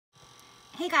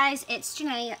Hey guys, it's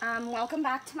Janae. Welcome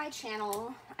back to my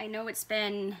channel. I know it's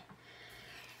been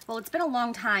a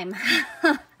long time,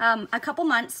 a couple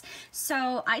months.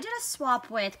 So I did a swap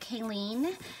with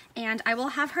Kayleen, and I will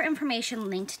have her information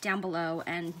linked down below.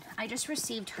 And I just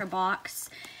received her box,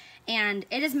 and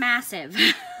it is massive.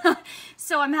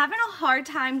 So I'm having a hard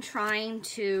time trying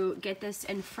to get this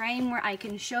in frame where I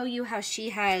can show you how she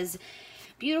has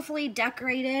beautifully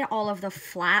decorated all of the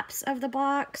flaps of the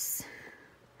box.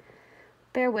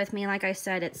 Bear with me, like I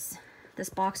said, this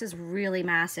box is really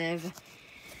massive.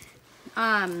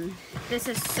 This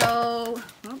is so,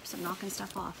 oops, I'm knocking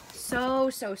stuff off. So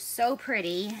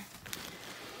pretty.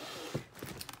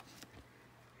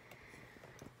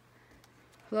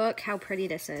 Look how pretty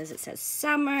this is. It says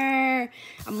summer.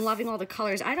 I'm loving all the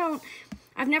colors.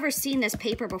 I've never seen this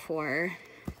paper before.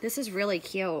 This is really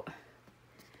cute.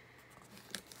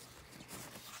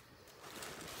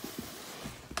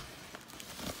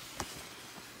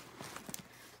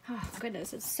 Oh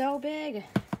goodness, it's so big.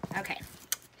 Okay.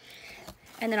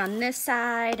 And then on this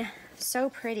side, so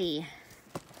pretty.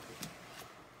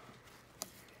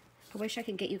 I wish I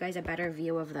could get you guys a better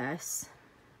view of this.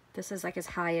 This is like as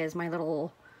high as my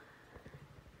little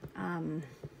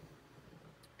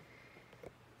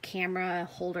camera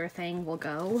holder thing will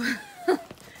go.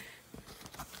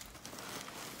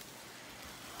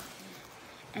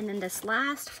 And then this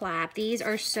last flap, these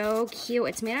are so cute.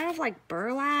 It's made out of like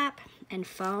burlap and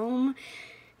foam.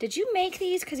 Did you make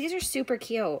these? Because these are super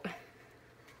cute.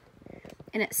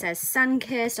 And it says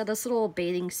sun-kissed. Oh, this little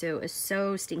bathing suit is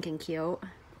so stinking cute.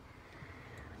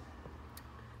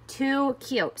 Too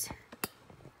cute.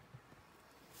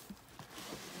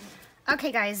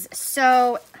 Okay guys,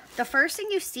 so the first thing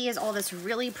you see is all this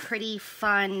really pretty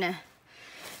fun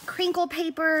crinkle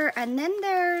paper, and then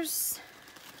there's,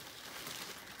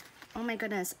 oh my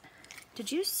goodness,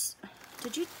 did you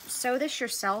sew this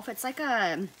yourself? It's like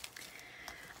a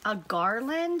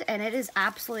garland, and it is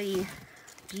absolutely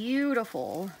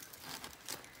beautiful.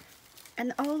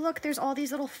 And oh look, there's all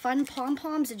these little fun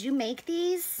pom-poms. Did you make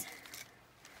these?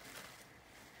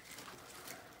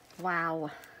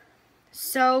 Wow,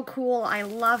 so cool. I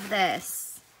love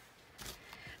this.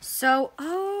 So,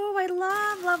 oh, I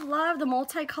love the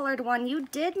multicolored one. You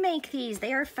did make these.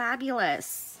 They are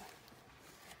fabulous.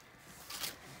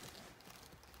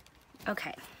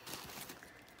 Okay.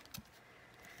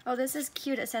 Oh, this is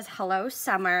cute. It says, hello,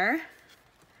 summer.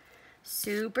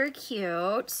 Super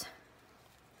cute.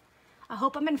 I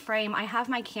hope I'm in frame. I have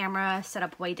my camera set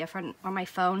up way different, or my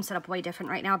phone set up way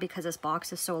different right now because this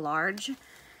box is so large.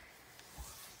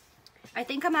 I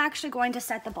think I'm actually going to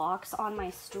set the box on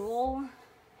my stool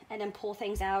and then pull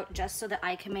things out just so that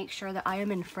I can make sure that I am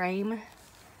in frame.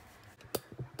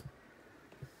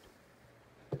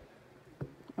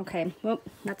 Okay, well,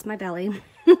 that's my belly.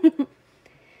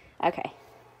 Okay.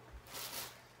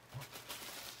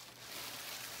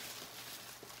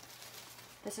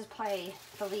 This is probably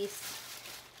the least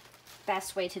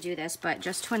best way to do this, but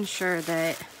just to ensure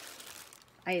that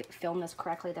I filmed this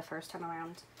correctly the first time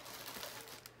around.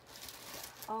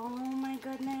 Oh my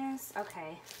goodness.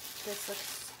 Okay, this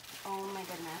looks, oh my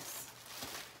goodness.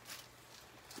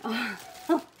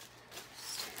 Oh.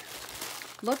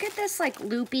 Look at this like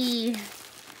loopy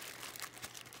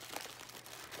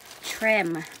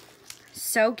trim.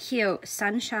 So cute.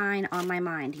 Sunshine on my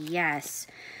mind. Yes.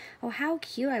 Oh, how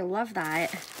cute. I love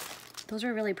that. Those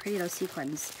are really pretty, those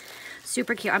sequins.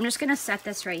 Super cute. I'm just going to set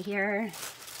this right here.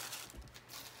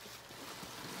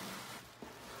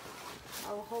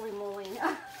 Oh, holy moly.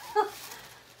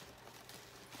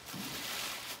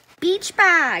 Beach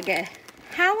bag.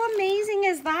 How amazing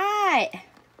is that?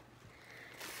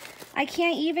 I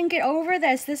can't even get over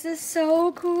this. This is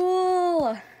so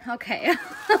cool. Okay.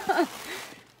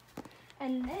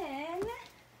 And then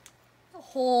a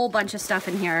whole bunch of stuff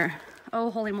in here.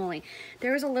 Oh, holy moly.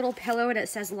 There's a little pillow and it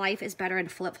says life is better in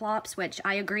flip-flops, which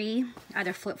I agree.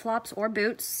 Either flip-flops or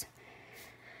boots.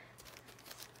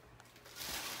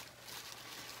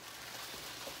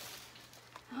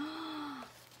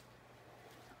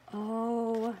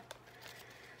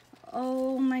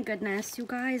 Oh my goodness, you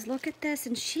guys, look at this.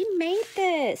 And she made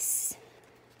this.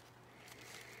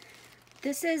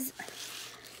 This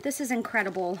is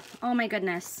incredible. Oh my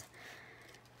goodness.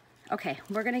 Okay,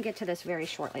 we're gonna get to this very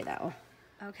shortly though.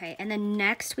 Okay, and then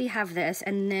next we have this,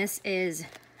 and this is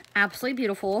absolutely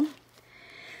beautiful.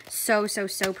 So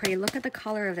pretty. Look at the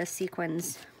color of this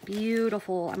sequins.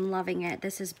 Beautiful. I'm loving it.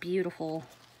 This is beautiful.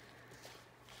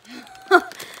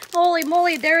 Holy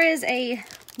moly, there is a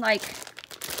like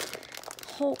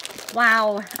whole,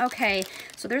 wow. Okay,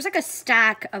 so there's like a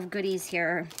stack of goodies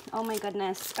here. Oh my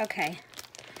goodness. Okay.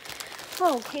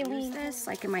 Oh, Kaylee, use this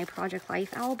like in my Project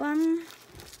Life album.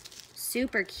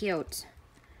 Super cute.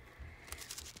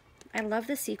 I love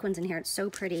the sequins in here. It's so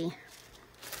pretty.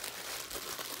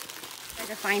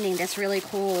 I'm finding this really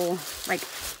cool like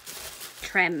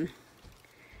trim.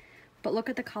 But look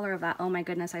at the color of that. Oh my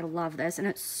goodness, I love this. And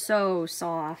it's so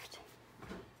soft.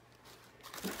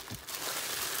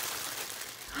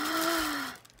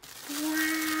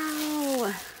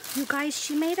 Wow. You guys,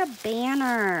 she made a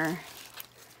banner.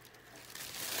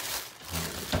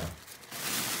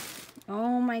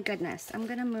 Oh my goodness. I'm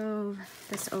gonna move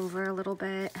this over a little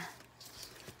bit.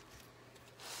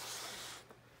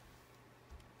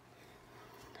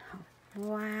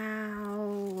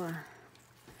 Wow.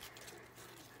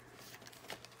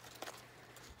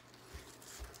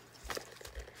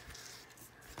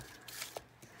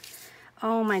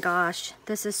 Oh my gosh,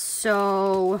 this is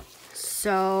so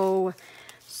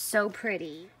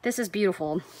pretty. This is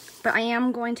beautiful, but I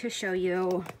am going to show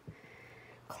you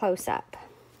close up.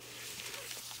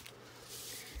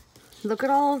 Look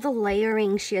at all of the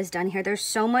layering she has done here. There's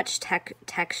so much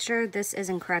texture. This is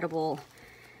incredible.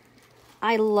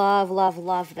 I love, love,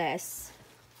 love this.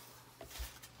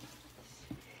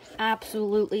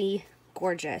 Absolutely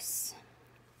gorgeous.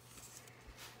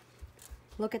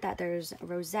 Look at that. There's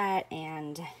rosette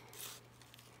and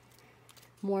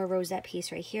more rosette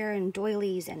piece right here and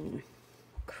doilies and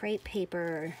crepe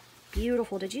paper.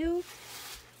 Beautiful. Did you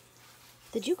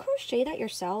crochet that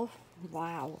yourself?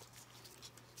 Wow.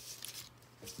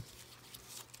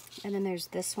 And then there's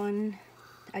this one.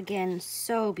 Again,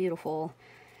 so beautiful.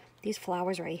 These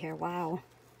flowers right here. Wow.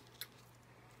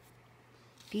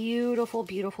 Beautiful,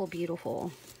 beautiful,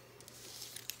 beautiful.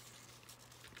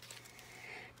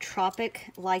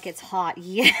 Tropic like it's hot.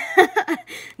 Yeah.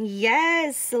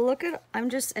 Yes. Look at,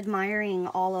 I'm just admiring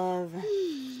all of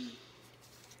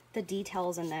the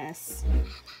details in this.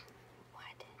 What?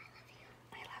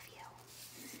 I love you.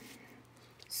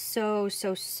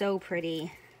 So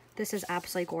pretty. This is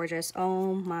absolutely gorgeous.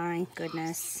 Oh my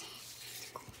goodness.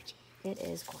 It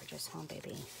is gorgeous, huh,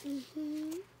 baby?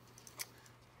 Mm-hmm.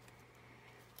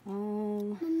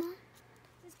 Oh. Mama.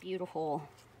 This is beautiful.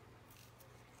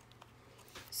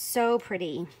 So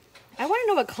pretty. I want to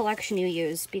know what collection you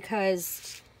use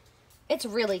because it's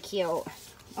really cute.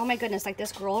 Oh my goodness, like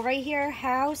this girl right here.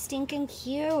 How stinking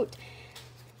cute.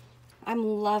 I'm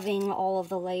loving all of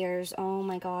the layers. Oh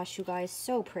my gosh, you guys,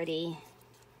 so pretty.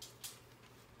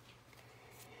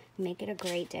 Make it a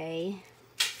great day.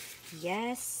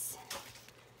 Yes.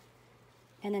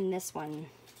 And then this one.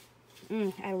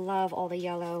 I love all the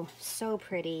yellow. So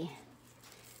pretty.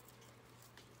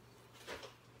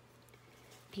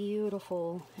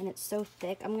 Beautiful. And it's so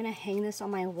thick. I'm going to hang this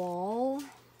on my wall.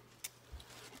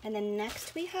 And then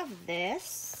next we have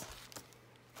this.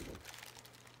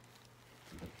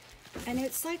 And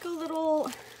it's like a little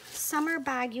summer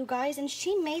bag, you guys. And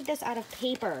she made this out of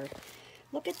paper.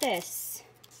 Look at this.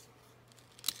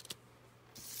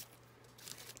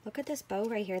 Look at this bow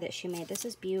right here that she made. This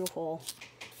is beautiful.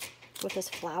 With this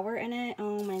flower in it.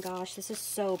 Oh my gosh, this is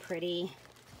so pretty.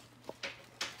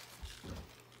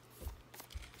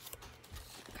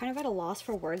 Kind of at a loss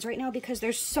for words right now because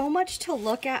there's so much to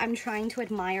look at. I'm trying to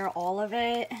admire all of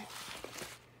it.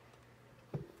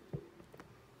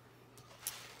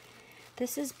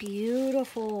 This is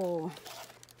beautiful.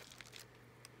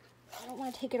 I don't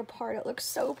want to take it apart. It looks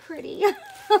so pretty.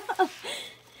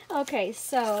 Okay,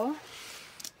 so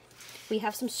we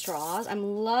have some straws. I'm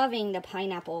loving the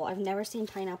pineapple. I've never seen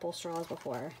pineapple straws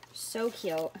before. So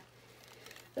cute.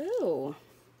 Ooh.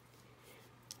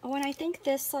 Oh, and I think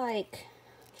this like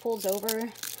folds over.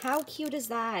 How cute is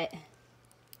that?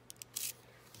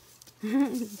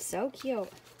 So cute.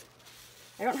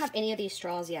 I don't have any of these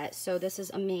straws yet, so this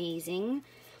is amazing.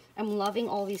 I'm loving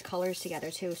all these colors together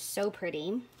too. So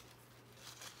pretty.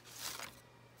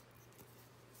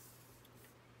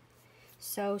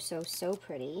 So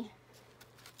pretty.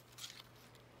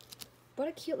 What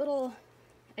a cute little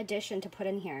addition to put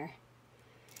in here.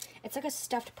 It's like a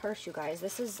stuffed purse, you guys.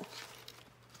 This is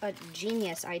a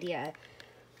genius idea.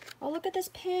 Oh, look at this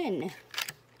pin.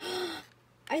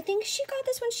 I think she got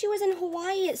this when she was in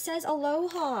Hawaii. It says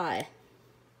Aloha.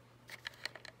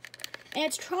 And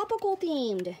it's tropical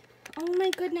themed. Oh my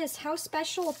goodness, how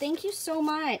special. Thank you so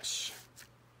much.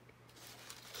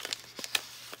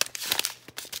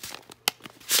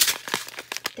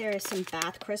 There is some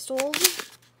bath crystals.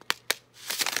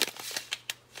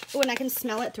 Oh, and I can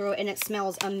smell it through it, and it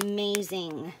smells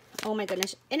amazing. Oh my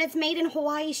goodness. And it's made in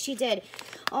Hawaii, she did.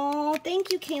 Oh,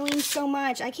 thank you, Kayleen, so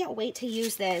much. I can't wait to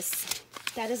use this.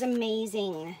 That is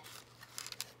amazing.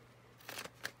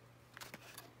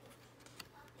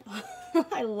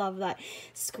 I love that.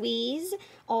 Squeeze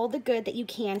all the good that you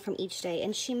can from each day.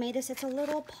 And she made us, it's a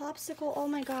little popsicle. Oh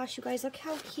my gosh, you guys, look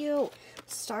how cute.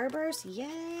 Starburst,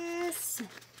 yes.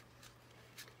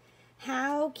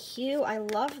 How cute. I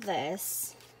love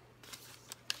this.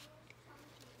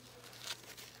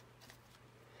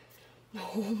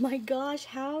 Oh my gosh,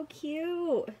 how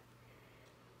cute.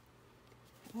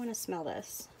 I want to smell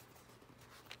this.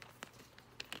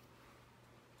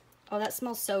 Oh, that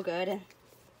smells so good.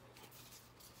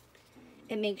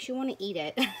 It makes you want to eat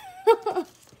it.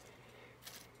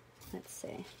 Let's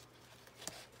see.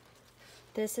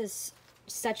 This is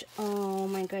such, oh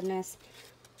my goodness.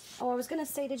 Oh, I was going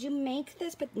to say, did you make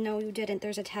this? But no, you didn't.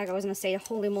 There's a tag. I was going to say,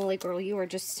 holy moly, girl, you are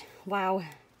just, wow.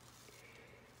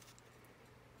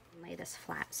 Lay this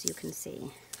flat so you can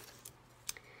see.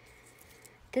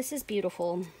 This is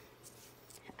beautiful.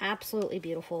 Absolutely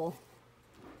beautiful.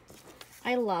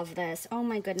 I love this. Oh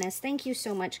my goodness. Thank you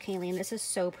so much, Kayleen. This is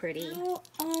so pretty.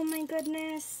 Oh my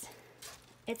goodness.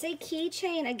 It's a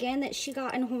keychain, again, that she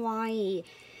got in Hawaii.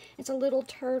 It's a little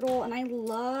turtle, and I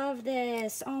love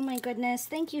this. Oh my goodness.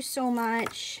 Thank you so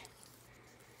much.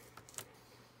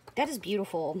 That is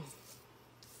beautiful.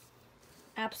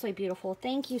 Absolutely beautiful.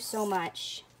 Thank you so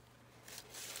much.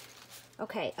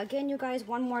 Okay, again, you guys,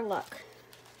 one more look.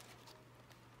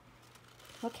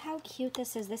 Look how cute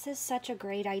this is. This is such a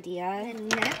great idea. And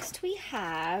next we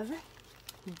have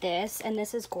this, and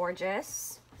this is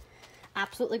gorgeous.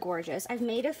 Absolutely gorgeous. I've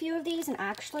made a few of these, and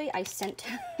actually I sent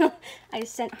I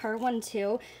sent her one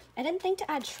too. I didn't think to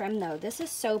add trim though. This is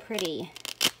so pretty.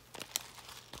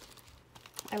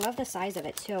 I love the size of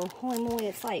it too. Holy moly,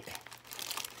 it's like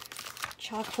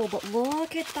chock full, but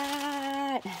look at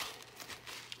that.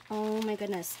 Oh my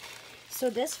goodness. So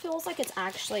this feels like it's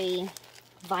actually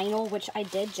vinyl, which I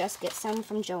did just get some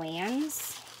from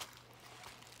Joann's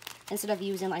instead of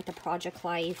using like the Project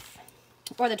Life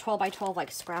or the 12 by 12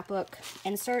 like scrapbook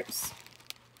inserts.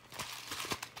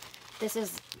 This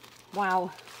is,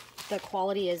 wow, the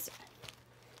quality is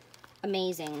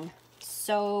amazing.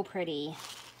 So pretty.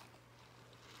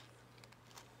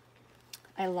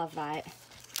 I love that.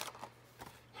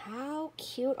 How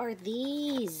cute are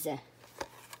these?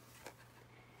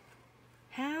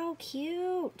 How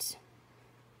cute.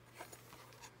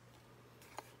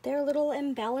 They're little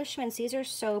embellishments. These are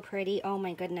so pretty. Oh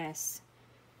my goodness.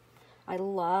 I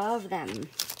love them.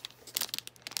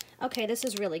 Okay, this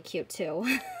is really cute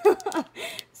too.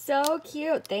 So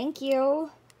cute. Thank you.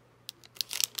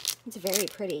 It's very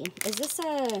pretty. Is this a...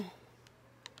 I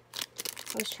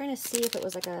was trying to see if it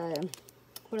was like a...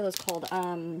 What are those called?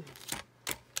 With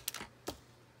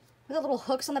the little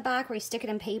hooks on the back where you stick it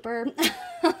in paper.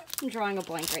 I'm drawing a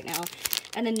blank right now.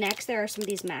 And then next there are some of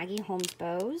these Maggie Holmes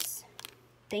bows.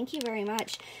 Thank you very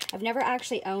much. I've never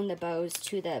actually owned the bows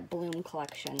to the Bloom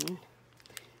collection.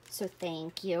 So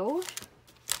thank you.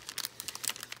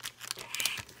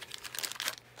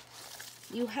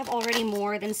 You have already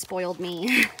more than spoiled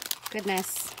me.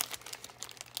 Goodness.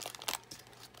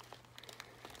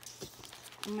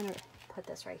 I'm going to put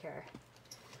this right here.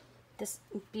 This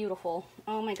beautiful.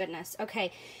 Oh my goodness.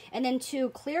 Okay. And then to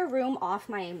clear room off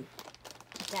my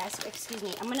desk, excuse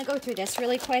me, I'm going to go through this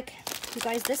really quick. You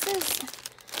guys, this is...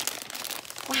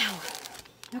 Wow.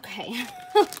 Okay.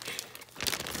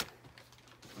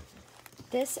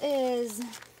 This is...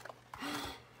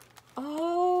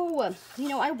 Oh, you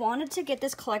know, I wanted to get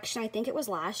this collection. I think it was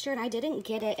last year, and I didn't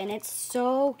get it, and it's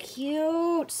so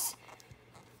cute.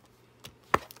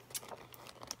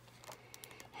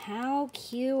 How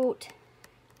cute.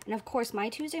 And of course, my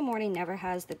Tuesday morning never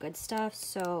has the good stuff,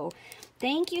 so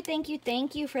thank you, thank you,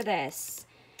 thank you for this.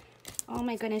 Oh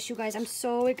my goodness, you guys, I'm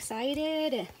so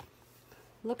excited.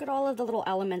 Look at all of the little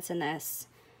elements in this.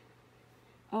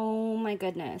 Oh my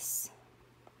goodness.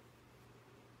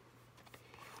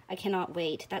 I cannot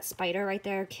wait. That spider right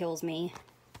there kills me.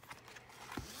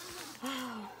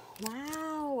 Oh,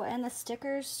 wow. And the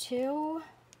stickers too.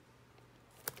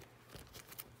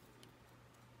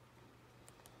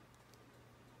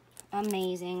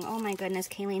 Amazing. Oh my goodness,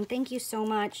 Kayleen, thank you so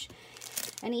much.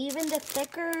 And even the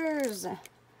stickers.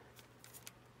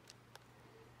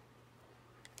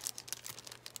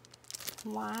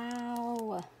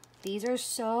 Wow. These are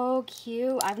so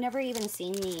cute. I've never even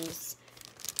seen these.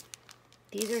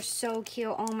 These are so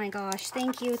cute. Oh my gosh.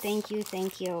 Thank you, thank you,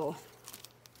 thank you.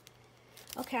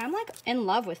 Okay, I'm like in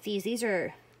love with these. These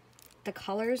are the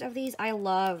colors of these. I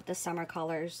love the summer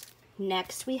colors.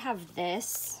 Next, we have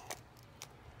this.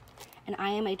 And I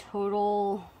am a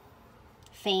total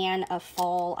fan of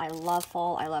fall. I love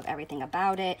fall. I love everything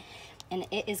about it. And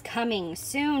it is coming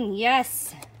soon.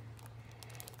 Yes.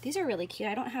 These are really cute.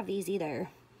 I don't have these either.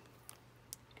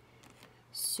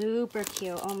 super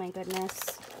cute. Oh my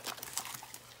goodness.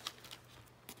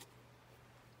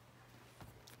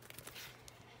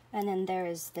 And then there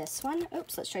is this one.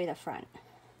 Oops, let's show you the front.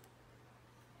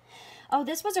 Oh,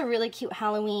 this was a really cute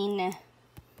Halloween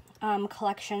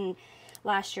collection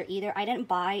last year either. I didn't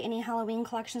buy any Halloween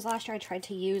collections last year. I tried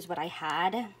to use what I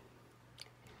had.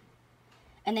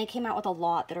 And they came out with a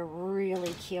lot that are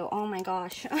really cute. Oh my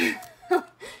gosh.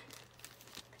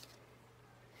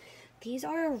 These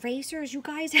are erasers, you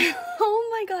guys. Oh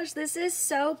my gosh, this is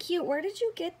so cute. Where did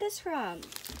you get this from?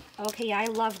 Okay, yeah, I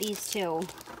love these too.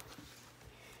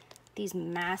 These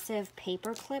massive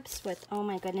paper clips with, oh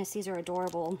my goodness, these are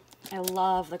adorable. I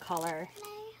love the color. Can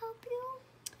I help you?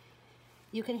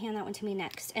 You can hand that one to me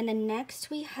next. And then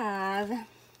next we have,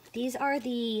 these are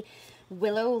the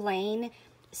Willow Lane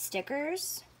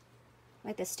stickers,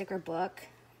 like the sticker book.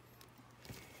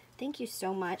 Thank you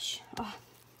so much. Oh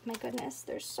my goodness,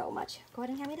 there's so much. Go ahead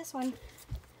and hand me this one.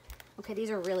 Okay, these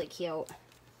are really cute.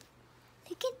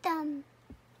 Look at them.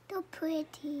 They're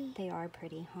pretty. They are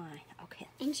pretty, huh? Okay.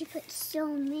 And she put so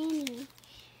many.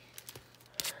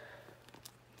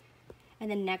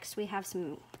 And then next we have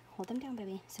some, hold them down,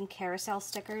 baby. Some carousel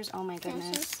stickers. Oh my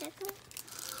goodness.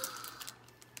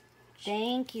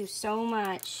 Thank you so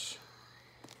much.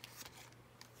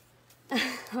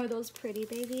 Are those pretty,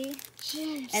 baby?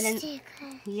 Gym And then,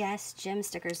 stickers. yes, gym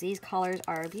stickers. These colors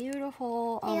are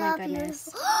beautiful. Oh They my are goodness.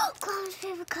 beautiful. Chloe's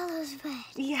favorite color is red.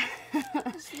 Yeah.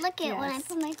 Just look at when I Yes.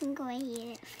 put my finger right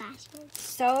here, it flashes.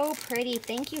 So pretty.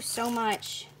 Thank you so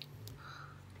much.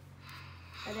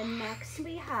 And then next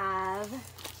we have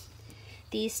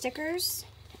these stickers.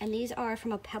 And these are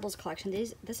from a Pebbles collection.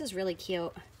 This is really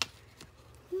cute.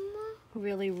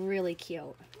 Really, really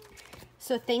cute.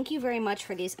 So thank you very much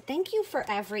for these. Thank you for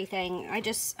everything.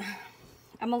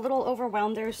 I'm a little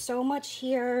overwhelmed. There's so much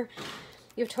here.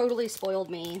 You've totally spoiled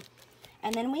me.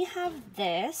 And then we have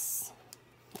this.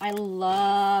 I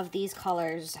love these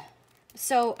colors.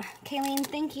 So Kayleen,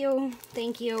 thank you,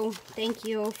 thank you, thank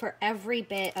you for every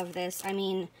bit of this. I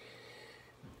mean,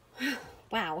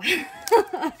 wow.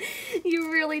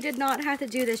 You really did not have to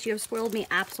do this. You have spoiled me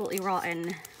absolutely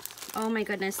rotten. Oh my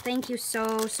goodness. Thank you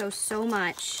so, so, so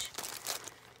much.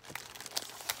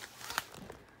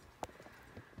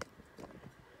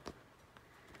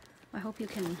 I hope you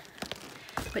can,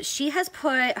 but she has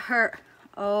put her,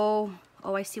 oh,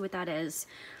 I see what that is.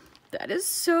 That is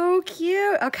so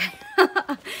cute. Okay.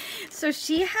 So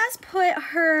she has put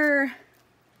her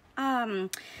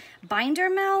binder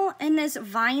mill in this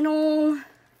vinyl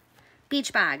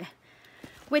beach bag,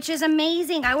 which is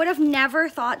amazing. I would have never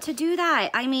thought to do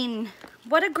that. I mean,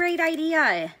 what a great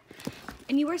idea.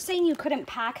 And you were saying you couldn't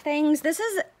pack things. This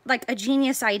is like a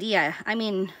genius idea. I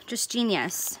mean, just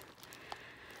genius.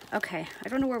 Okay, I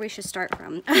don't know where we should start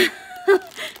from.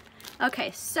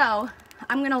 Okay, so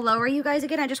I'm gonna lower you guys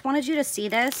again. I just wanted you to see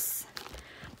this,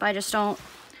 but I just don't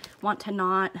want to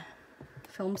not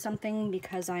film something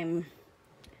because I'm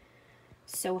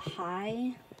so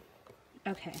high.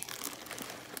 Okay.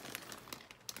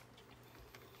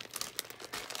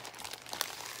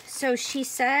 So she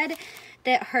said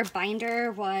that her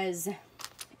binder was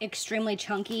extremely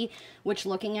chunky, which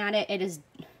looking at it, it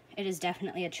is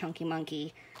definitely a chunky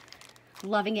monkey.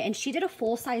 Loving it. And she did a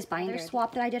full-size binder. The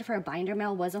swap that I did for a binder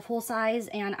mill was a full size,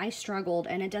 and I struggled,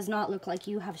 and it does not look like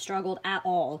you have struggled at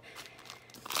all.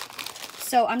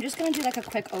 So I'm just going to do like a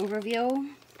quick overview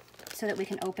so that we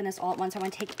can open this all at once. I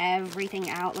want to take everything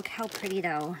out. Look how pretty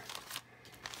though.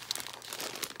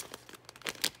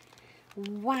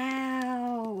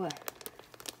 Wow.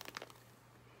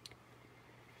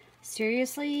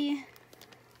 Seriously?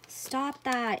 Stop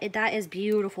that. That is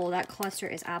beautiful. That cluster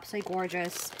is absolutely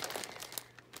gorgeous.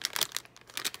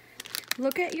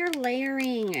 Look at your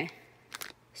layering.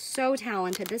 So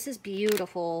talented. This is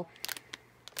beautiful.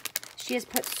 She has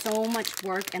put so much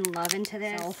work and love into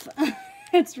this.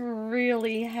 It's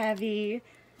really heavy.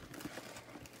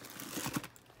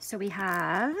 So we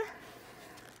have,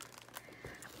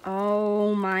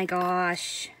 oh my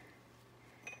gosh.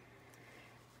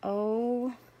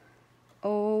 Oh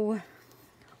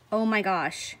my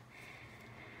gosh.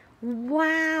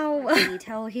 Wow.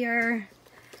 Detail here.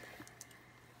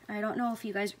 I don't know if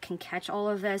you guys can catch all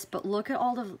of this, but look at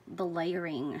all of the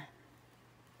layering.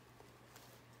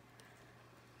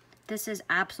 This is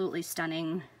absolutely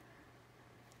stunning.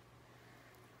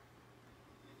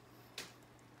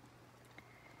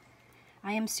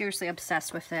 I am seriously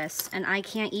obsessed with this, and I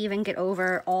can't even get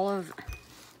over all of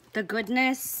the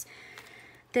goodness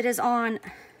that is on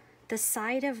the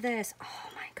side of this. Oh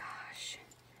my gosh.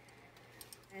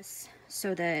 This,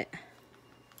 so that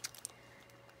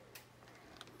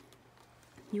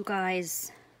you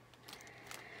guys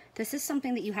This is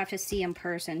something that you have to see in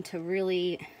person to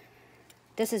really,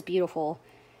 this is beautiful.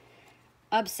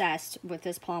 Obsessed with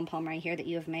this pom-pom right here that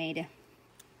you have made.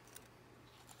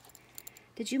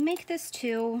 Did you make this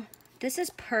too? This is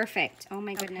perfect. Oh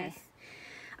my goodness. Okay.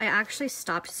 I actually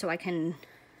stopped so I can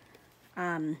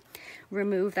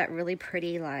remove that really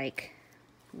pretty like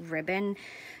ribbon.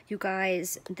 You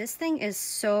guys, this thing is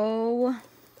so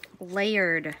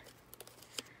layered.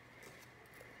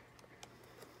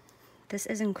 This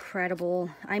is incredible.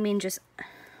 I mean, just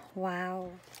wow.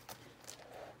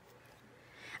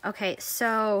 Okay,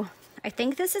 so I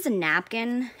think this is a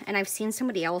napkin, and I've seen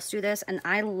somebody else do this, and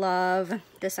I love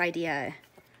this idea.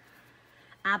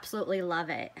 Absolutely love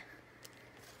it.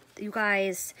 You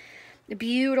guys,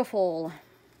 beautiful.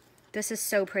 This is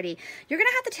so pretty. You're gonna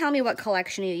have to tell me what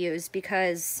collection you use,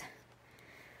 because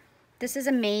this is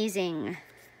amazing.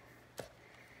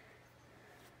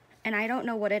 And I don't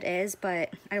know what it is,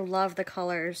 but I love the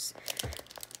colors.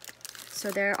 So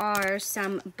there are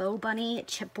some Bo Bunny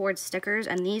chipboard stickers,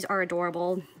 and these are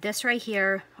adorable. This right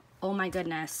here, oh my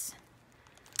goodness.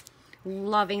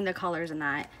 Loving the colors in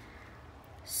that.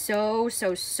 So,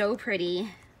 so, so pretty.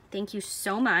 Thank you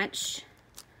so much.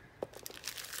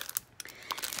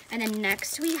 And then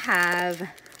next we have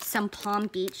some Palm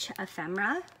Beach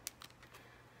ephemera.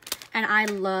 And I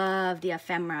love the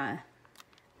ephemera.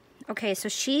 Okay, so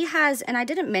she has, and I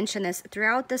didn't mention this,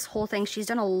 throughout this whole thing, she's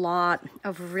done a lot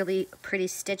of really pretty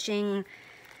stitching.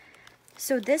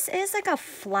 So this is like a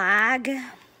flag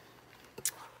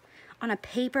on a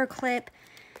paper clip.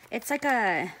 It's like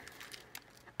a,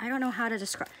 I don't know how to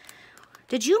describe.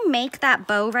 Did you make that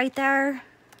bow right there?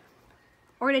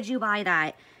 Or did you buy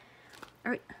that?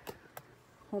 Or,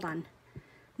 hold on.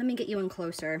 Let me get you in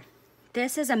closer.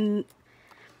 This is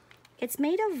it's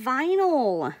made of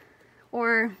vinyl.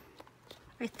 Or,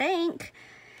 I think.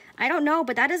 I don't know,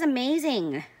 but that is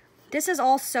amazing. This is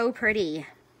all so pretty.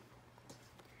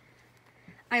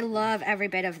 I love every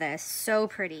bit of this. So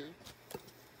pretty.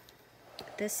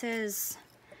 This is,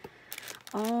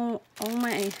 oh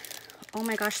my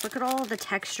gosh, look at all the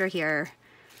texture here.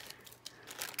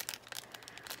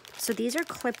 So these are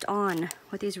clipped on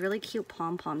with these really cute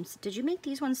pom-poms. Did you make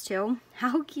these ones too?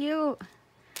 How cute.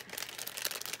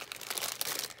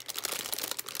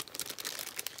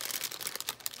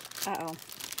 Uh-oh.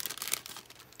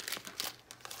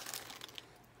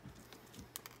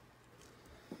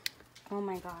 Oh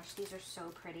my gosh, these are so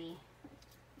pretty.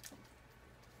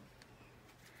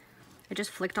 I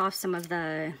just flicked off some of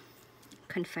the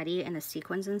confetti and the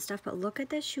sequins and stuff, but look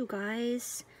at this, you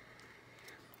guys.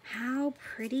 How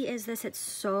pretty is this? It's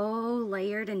so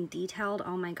layered and detailed.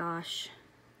 Oh my gosh.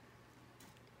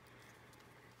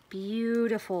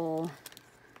 Beautiful.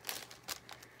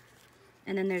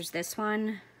 And then there's this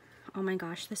one. Oh my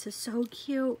gosh, this is so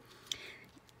cute.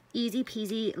 Easy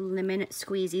peasy lemon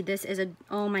squeezy. This is a,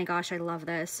 oh my gosh, I love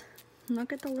this.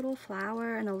 Look at the little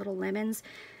flower and the little lemons.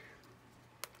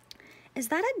 Is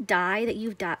that a die that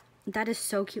you've done? That is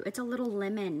so cute. It's a little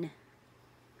lemon.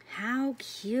 How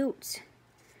cute.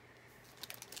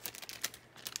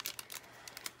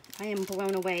 I am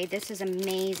blown away. This is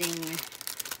amazing.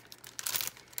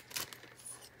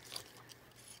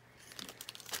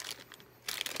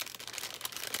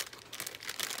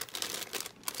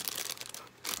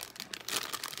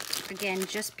 Again,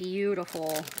 just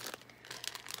beautiful.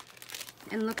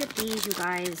 And look at these, you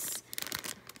guys.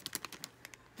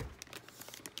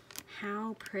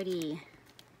 How pretty.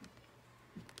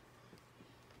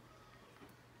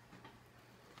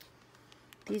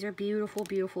 These are beautiful,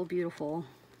 beautiful, beautiful.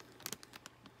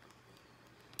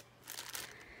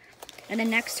 And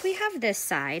then next we have this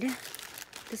side.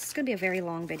 This is going to be a very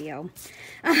long video.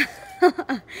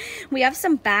 We have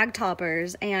some bag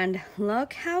toppers, and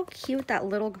look how cute that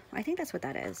little, I think that's what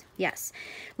that is. Yes.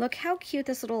 Look how cute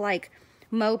this little like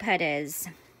moped is.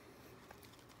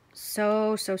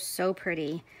 So, so, so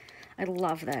pretty. I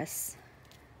love this.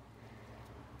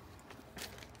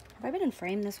 Have I been in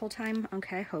frame this whole time?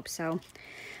 Okay, I hope so.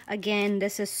 Again,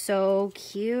 this is so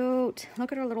cute.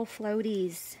 Look at our little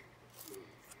floaties.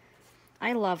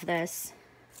 I love this.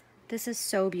 This is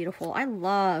so beautiful. I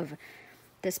love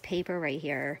this paper right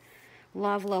here.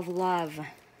 Love, love, love.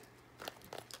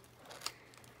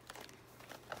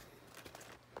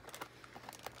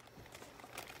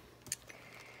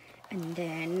 And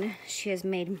then she has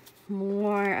made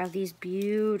more of these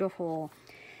beautiful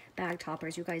bag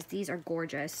toppers. You guys, these are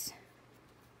gorgeous.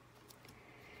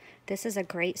 This is a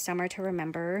great summer to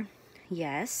remember.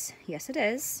 Yes, yes it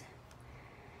is.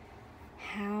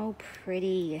 How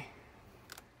pretty.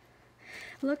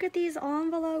 Look at these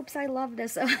envelopes. I love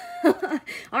this.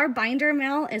 Our binder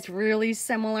amount is really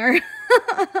similar.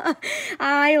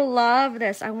 I love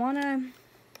this. I want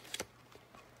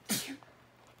to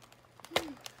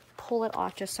pull it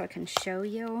off just so I can show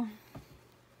you.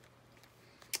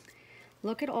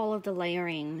 Look at all of the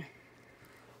layering.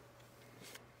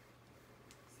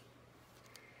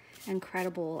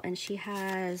 Incredible. And she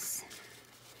has,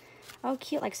 oh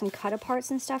cute, like some cut aparts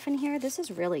and stuff in here. This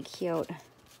is really cute.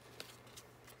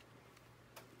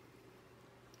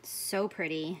 So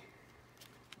pretty.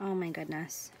 Oh my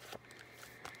goodness.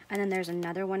 And then there's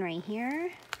another one right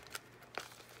here.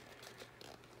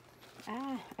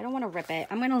 I don't want to rip it.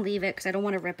 I'm going to leave it because I don't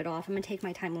want to rip it off. I'm going to take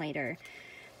my time later.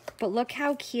 But look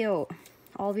how cute.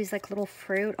 All these like little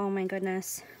fruit. Oh my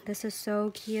goodness. This is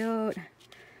so cute.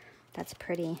 That's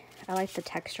pretty. I like the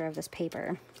texture of this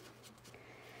paper.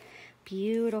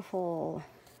 Beautiful.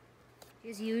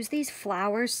 She's used these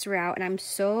flowers throughout, and I'm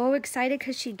so excited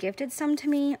because she gifted some to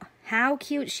me. How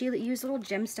cute. She used little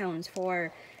gemstones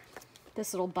for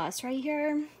this little bus right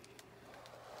here.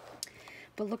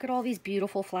 But look at all these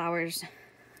beautiful flowers.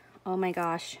 Oh my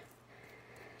gosh.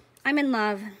 I'm in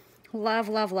love. Love,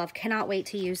 love, love. Cannot wait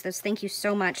to use this. Thank you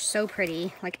so much. So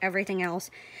pretty, like everything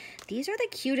else. These are the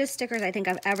cutest stickers I think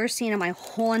I've ever seen in my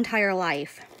whole entire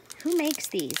life. Who makes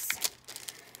these?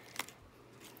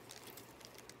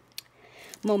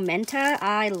 Momenta.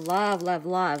 I love, love,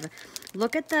 love.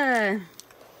 Look at the,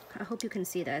 I hope you can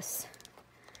see this.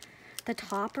 The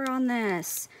topper on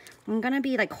this. I'm going to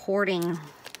be like hoarding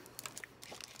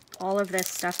all of this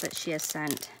stuff that she has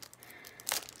sent.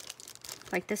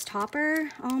 Like this topper.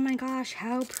 Oh my gosh,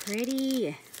 how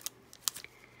pretty.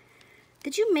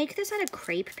 Did you make this out of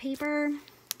crepe paper?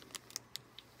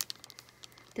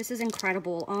 This is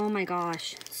incredible. Oh my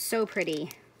gosh, so pretty.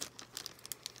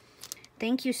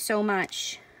 Thank you so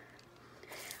much.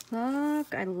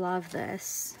 Look, I love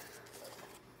this.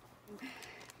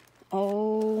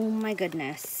 Oh my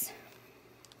goodness.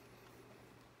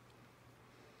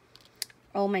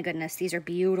 Oh my goodness, these are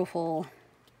beautiful.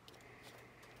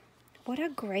 What a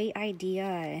great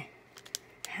idea.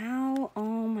 How,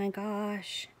 oh my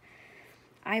gosh.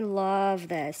 I love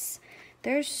this.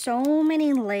 There's so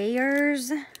many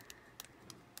layers.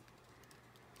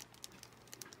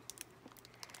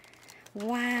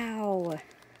 Wow.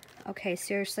 Okay,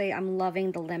 seriously, I'm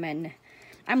loving the lemon.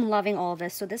 I'm loving all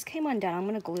this. So this came undone. I'm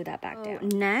going to glue that back down.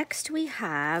 Next we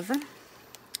have,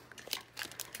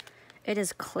 it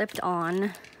is clipped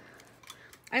on.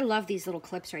 I love these little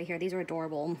clips right here. These are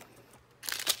adorable.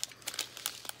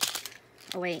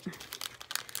 Oh, wait.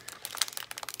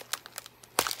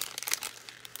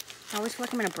 I always feel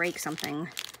like I'm going to break something.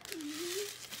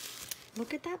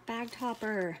 Look at that bag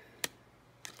topper.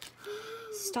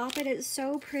 Stop it. It's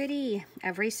so pretty.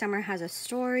 Every summer has a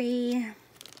story.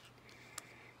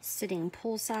 Sitting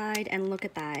poolside. And look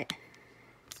at that.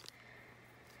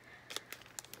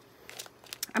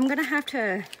 I'm going to have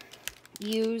to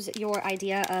use your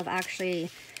idea of actually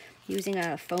using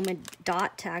a foam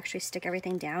dot to actually stick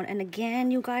everything down. And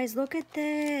again, you guys, look at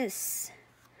this.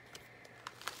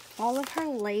 All of her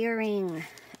layering.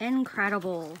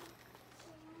 Incredible.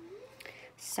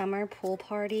 Summer pool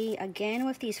party. Again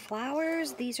with these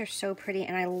flowers. These are so pretty.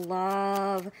 And I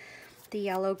love the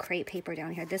yellow crepe paper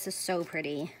down here. This is so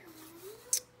pretty.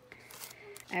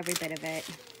 Every bit of it.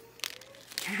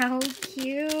 How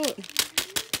cute.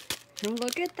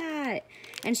 Look at that.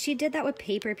 And she did that with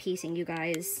paper piecing, you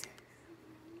guys.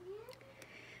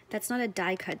 That's not a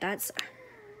die cut. That's,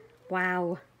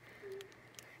 wow.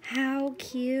 How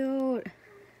cute.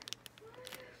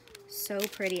 So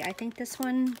pretty. I think this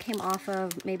one came off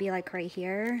of maybe like right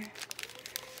here.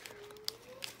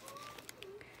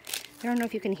 I don't know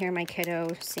if you can hear my kiddo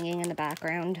singing in the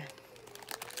background.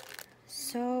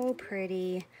 So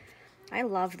pretty. I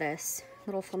love this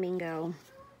little flamingo.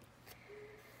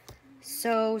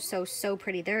 So, so, so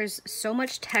pretty. There's so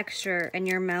much texture in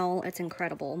your Mel. It's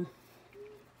incredible.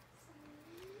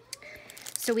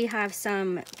 So we have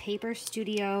some Paper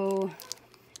Studio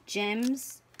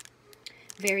gems.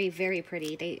 Very, very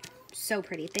pretty. So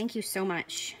pretty. Thank you so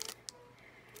much.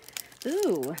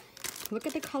 Ooh, look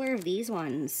at the color of these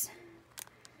ones.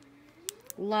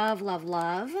 Love, love,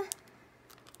 love.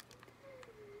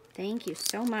 Thank you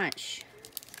so much.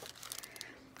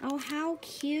 Oh, how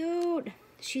cute.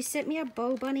 She sent me a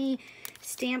Bo Bunny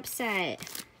stamp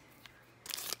set.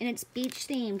 And it's beach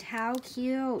themed. How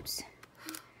cute.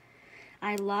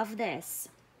 I love this.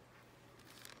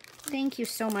 Thank you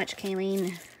so much,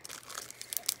 Kayleen.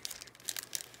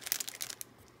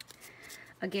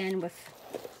 Again with,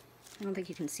 I don't think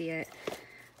you can see it.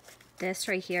 This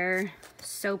right here,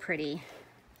 so pretty.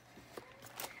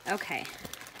 Okay.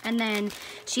 And then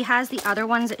she has the other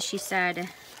ones that she said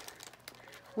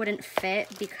wouldn't fit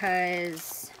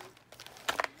because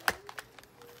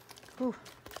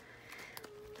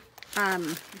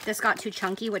this got too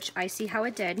chunky, which I see how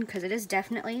it did because it is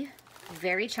definitely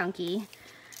very chunky.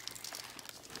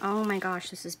 Oh my gosh,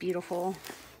 this is beautiful.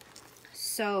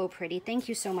 So pretty. Thank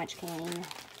you so much, Kayleen.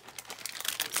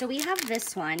 So we have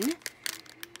this one.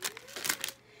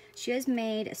 She has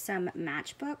made some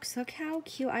matchbooks. Look how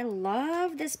cute. I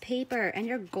love this paper and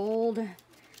your gold.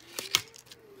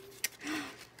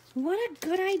 What a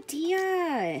good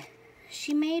idea.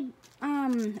 She made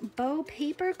bow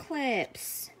paper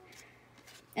clips.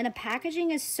 And the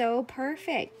packaging is so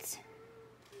perfect.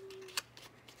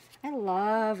 I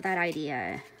love that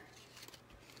idea.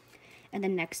 And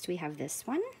then next we have this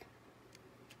one.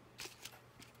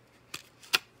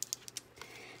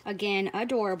 Again,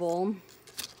 adorable.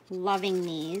 Loving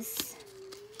these.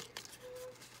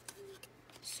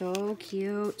 So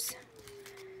cute.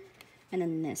 And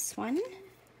then this one.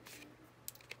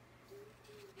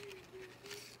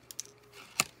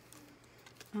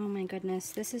 Oh my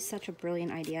goodness, this is such a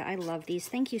brilliant idea. I love these.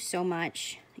 Thank you so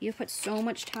much. You've put so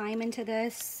much time into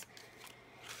this.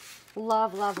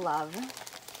 Love, love, love.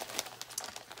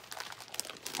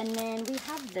 And then we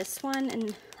have this one,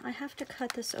 and I have to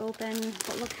cut this open,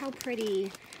 but look how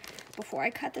pretty before I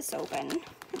cut this open.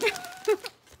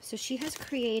 So she has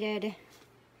created,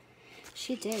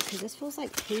 she did, because this feels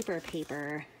like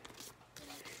paper.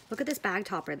 Look at this bag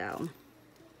topper though.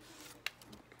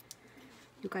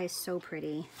 You guys, so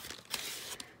pretty.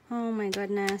 Oh my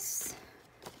goodness.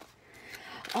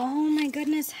 Oh my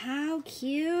goodness, how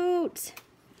cute.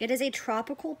 It is a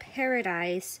tropical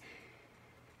paradise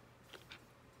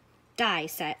die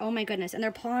set. Oh my goodness. And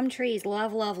they're palm trees.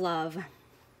 Love, love, love.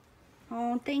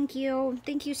 Oh, thank you.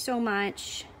 Thank you so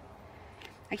much.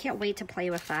 I can't wait to play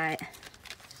with that.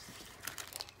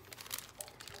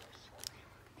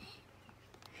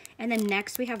 And then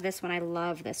next we have this one. I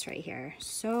love this right here.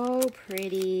 So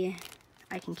pretty.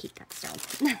 I can keep that still.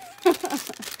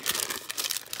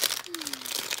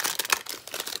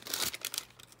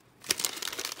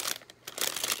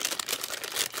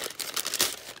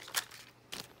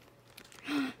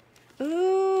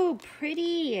 Ooh,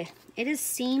 pretty. It is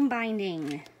seam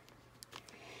binding.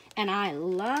 And I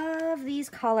love these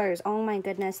colors. Oh my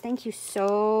goodness. Thank you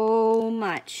so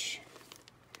much.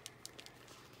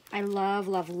 I love,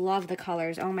 love, love the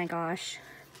colors. Oh my gosh.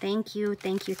 Thank you,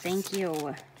 thank you, thank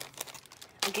you.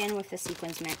 Again with the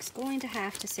sequins mix. Going to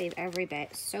have to save every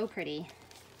bit. So pretty.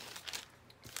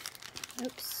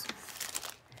 Oops.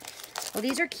 Well,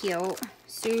 these are cute.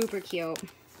 Super cute.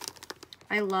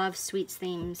 I love sweet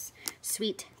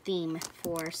theme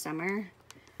for summer.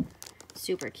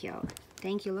 Super cute.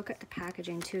 Thank you. Look at the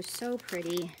packaging too. So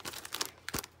pretty.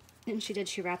 And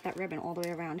she wrapped that ribbon all the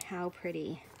way around. How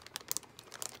pretty.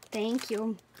 Thank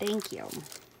you. Thank you.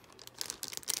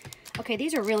 Okay,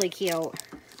 these are really cute.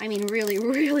 I mean, really,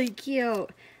 really cute.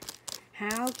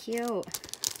 How cute.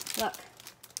 Look.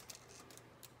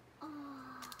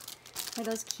 Are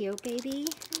those cute, baby?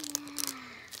 Yeah.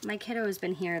 My kiddo has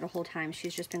been here the whole time.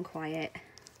 She's just been quiet.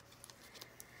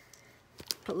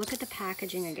 But look at the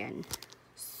packaging again.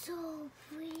 So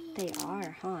pretty. They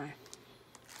are, huh?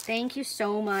 Thank you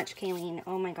so much, Kayleen.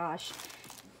 Oh my gosh.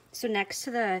 So next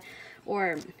to the,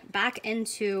 or back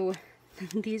into,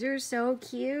 these are so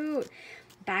cute.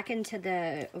 Back into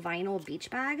the vinyl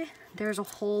beach bag. There's a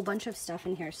whole bunch of stuff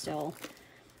in here still.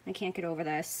 I can't get over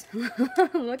this.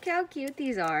 Look how cute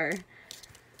these are.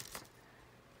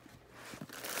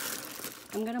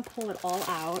 I'm gonna pull it all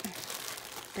out.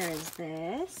 There's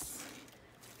this.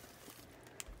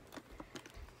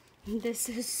 This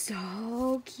is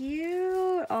so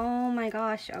cute. Oh my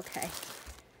gosh, okay.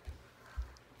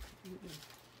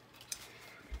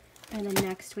 And then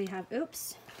next we have,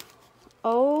 oops.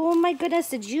 Oh my goodness,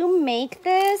 did you make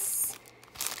this?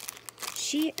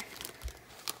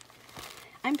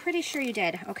 I'm pretty sure you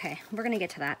did. Okay, we're gonna get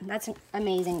to that. That's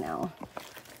amazing though.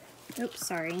 Oops,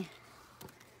 sorry.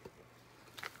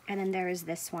 And then there is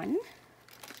this one.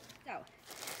 So,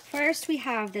 first we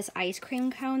have this ice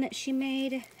cream cone that she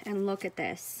made, and look at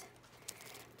this.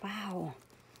 Wow,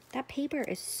 that paper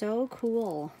is so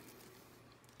cool.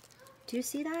 Do you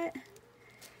see that?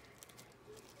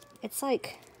 It's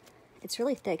like, it's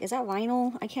really thick. Is that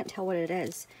vinyl? I can't tell what it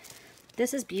is.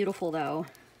 This is beautiful though.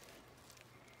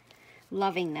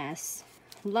 Loving this.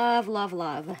 Love, love,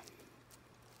 love.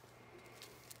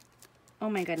 Oh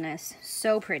my goodness,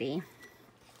 so pretty.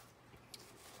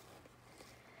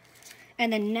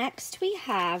 And then next we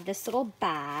have this little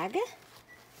bag.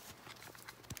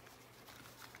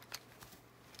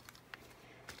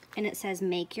 And it says,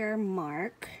 make your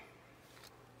mark.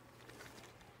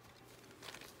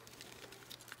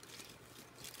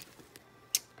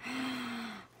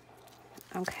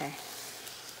 Okay.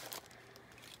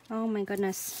 Oh my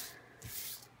goodness.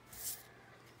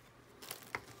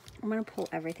 I'm gonna pull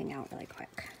everything out really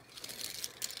quick.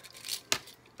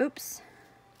 Oops.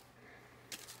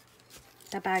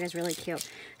 That bag is really cute.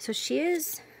 So she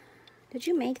is, did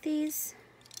you make these?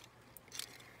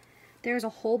 There's a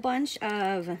whole bunch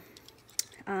of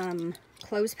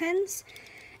clothespins,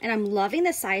 and I'm loving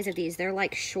the size of these. They're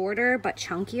like shorter but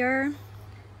chunkier,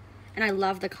 and I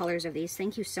love the colors of these.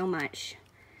 Thank you so much.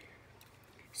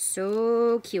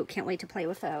 So cute. Can't wait to play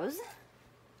with those.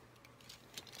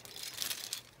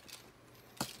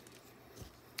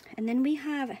 And then we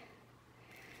have,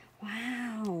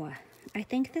 wow, I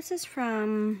think this is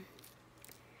from,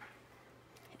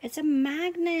 it's a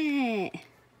magnet.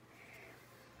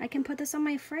 I can put this on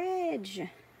my fridge.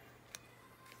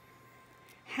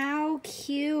 How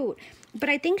cute. But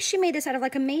I think she made this out of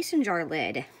like a mason jar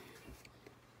lid.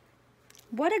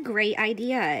 What a great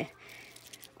idea.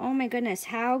 Oh my goodness,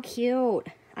 how cute.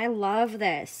 I love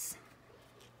this.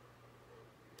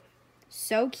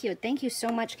 So cute. Thank you so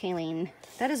much, Kayleen.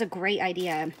 That is a great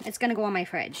idea. It's gonna go on my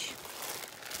fridge.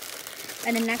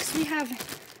 And then next we have,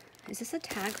 is this a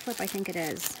tag flip? I think it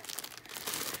is.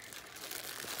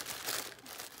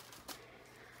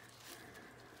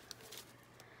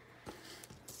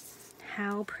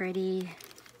 How pretty.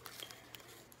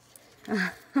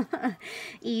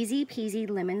 Easy peasy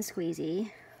lemon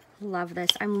squeezy. Love this.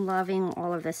 I'm loving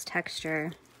all of this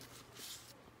texture.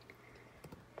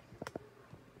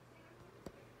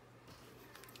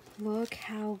 Look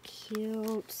how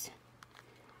cute.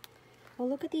 Oh,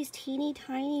 look at these teeny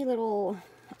tiny little,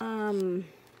 what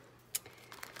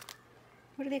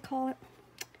do they call it?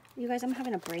 You guys, I'm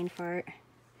having a brain fart.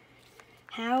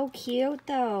 How cute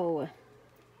though.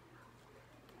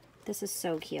 This is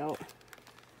so cute.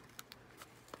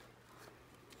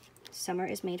 Summer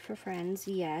is made for friends.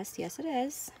 Yes, yes it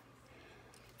is.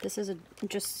 This is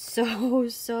just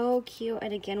so cute.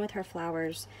 And again with her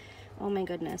flowers. Oh my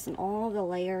goodness. And all the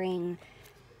layering.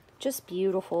 Just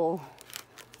beautiful.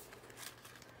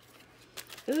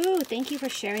 Ooh, thank you for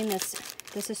sharing this.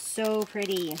 This is so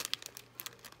pretty.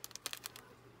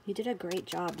 You did a great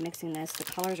job mixing this. The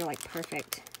colors are like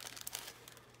perfect.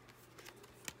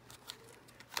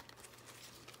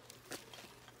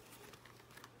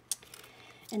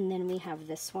 And then we have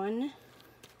this one.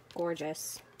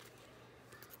 Gorgeous.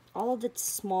 All of the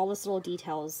smallest little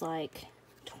details like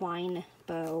twine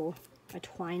bow, a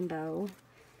twine bow.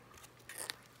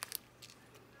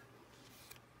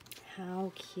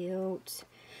 How cute.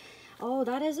 Oh,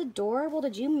 that is adorable.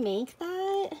 Did you make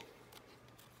that?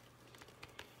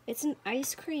 It's an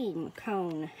ice cream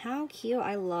cone. How cute.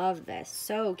 I love this.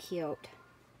 So cute.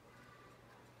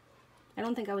 I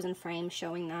don't think I was in frame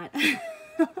showing that.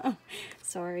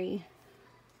 Sorry.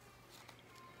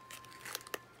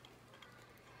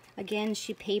 Again,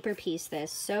 she paper pieced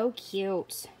this. So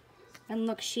cute. And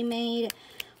look, she made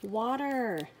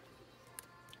water.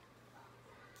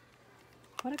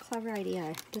 What a clever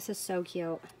idea. This is so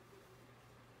cute.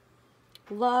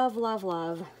 Love, love,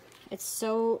 love. It's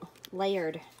so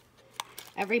layered.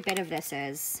 Every bit of this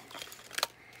is.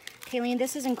 Kayleen,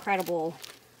 this is incredible.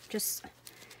 Just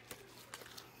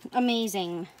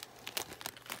amazing.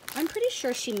 I'm pretty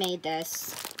sure she made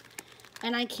this,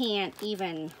 and I can't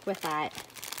even with that.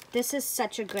 This is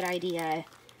such a good idea.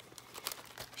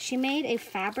 She made a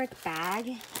fabric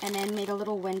bag and then made a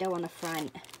little window on the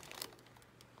front.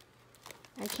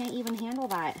 I can't even handle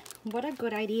that. What a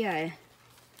good idea.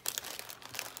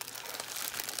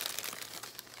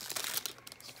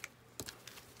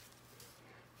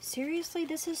 Seriously,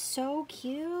 this is so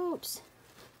cute.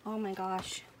 Oh my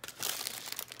gosh.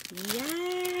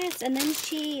 Yes, and then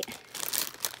she,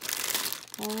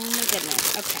 oh my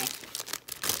goodness, okay.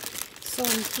 So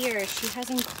in here, she has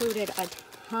included a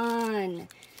ton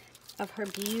of her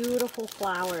beautiful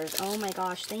flowers. Oh my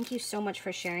gosh, thank you so much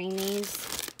for sharing these.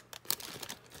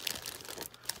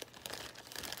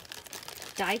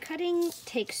 Die cutting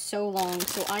takes so long,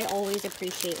 so I always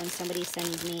appreciate when somebody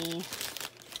sends me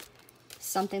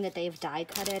something that they've die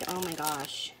cutted. Oh my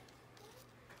gosh.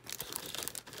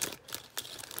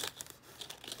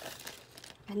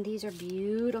 And these are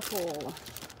beautiful.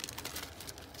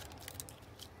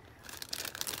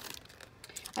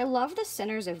 I love the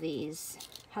centers of these.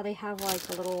 How they have like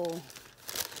a little,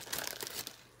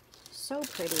 so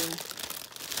pretty.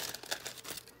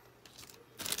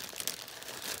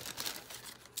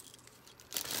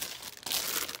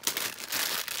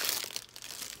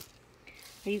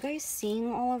 Are you guys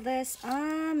seeing all of this?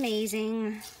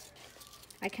 Amazing.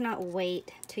 I cannot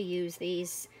wait to use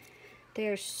these.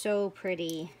 They're so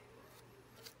pretty.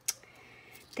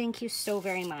 Thank you so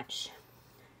very much.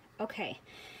 Okay,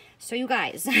 so you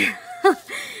guys,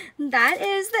 that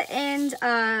is the end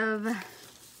of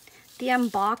the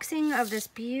unboxing of this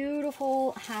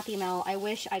beautiful Happy Mail. I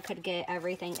wish I could get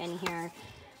everything in here,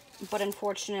 but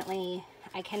unfortunately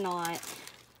I cannot.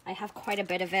 I have quite a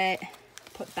bit of it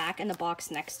put back in the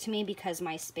box next to me because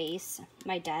my space,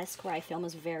 my desk where I film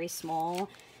is very small,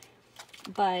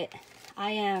 but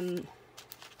I am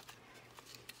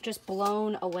just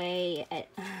blown away at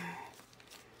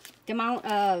the amount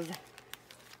of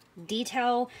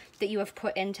detail that you have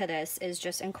put into this is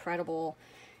just incredible.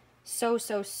 So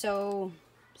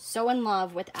in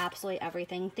love with absolutely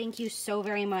everything. Thank you so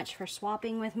very much for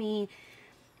swapping with me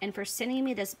and for sending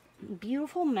me this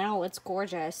beautiful mail. It's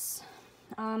gorgeous.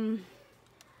 Like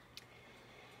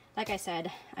I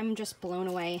said, I'm just blown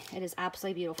away. It is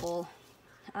absolutely beautiful.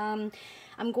 I'm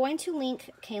going to link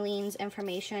Kayleen's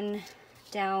information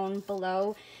down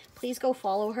below. Please go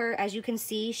follow her. As you can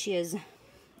see, she is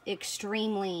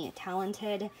extremely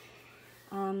talented.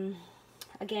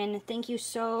 Again, thank you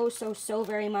so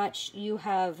very much. You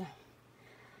have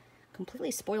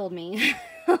completely spoiled me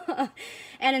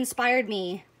and inspired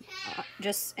me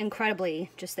just incredibly.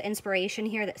 Just the inspiration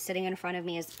here that's sitting in front of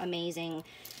me is amazing.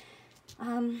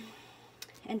 And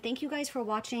thank you guys for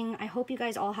watching. I hope you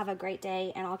guys all have a great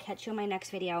day, and I'll catch you in my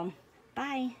next video.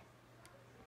 Bye.